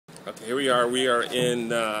Okay, here we are. We are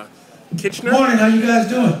in Kitchener. Morning, how you guys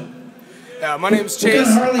doing? Yeah, my name's Chase.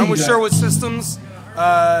 I'm with Sherwood Systems.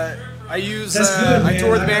 I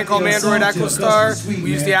tour with a band called Mandroid Echo Star. We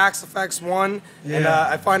use the Ellis-hooks 1, and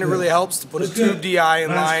I find it really helps to put a tube DI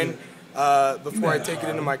in line before I take it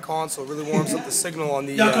into my console. It really warms up the signal on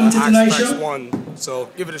the Ellis-hooks 1. So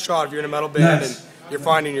give it a shot if you're in a metal band and you're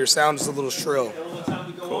finding your sound is a little shrill.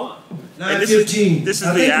 Cool. And this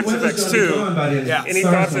is the Ellis-hooks 2. Yeah. Any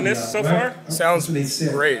thoughts on this so far? Sounds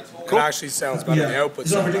great. Cool. It actually sounds better. The output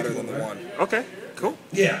sounds better than the 1. Okay, cool.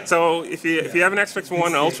 Yeah. So if you have an Ellis-hooks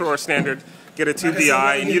 1, Ultra or Standard, get a tube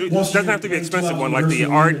DI, and it doesn't have to be an expensive one like the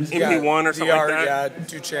Art MP1 or something like that. Yeah,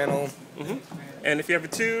 2-channel. And if you have a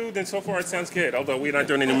 2, then so far it sounds good. Although we're not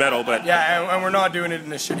doing any metal, but yeah, and we're not doing it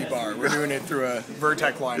in a shitty bar. We're doing it through a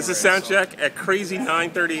Vertec line. This is sound check at crazy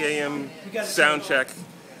 9:30 a.m. sound check.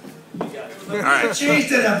 All right. Change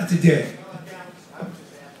that up today.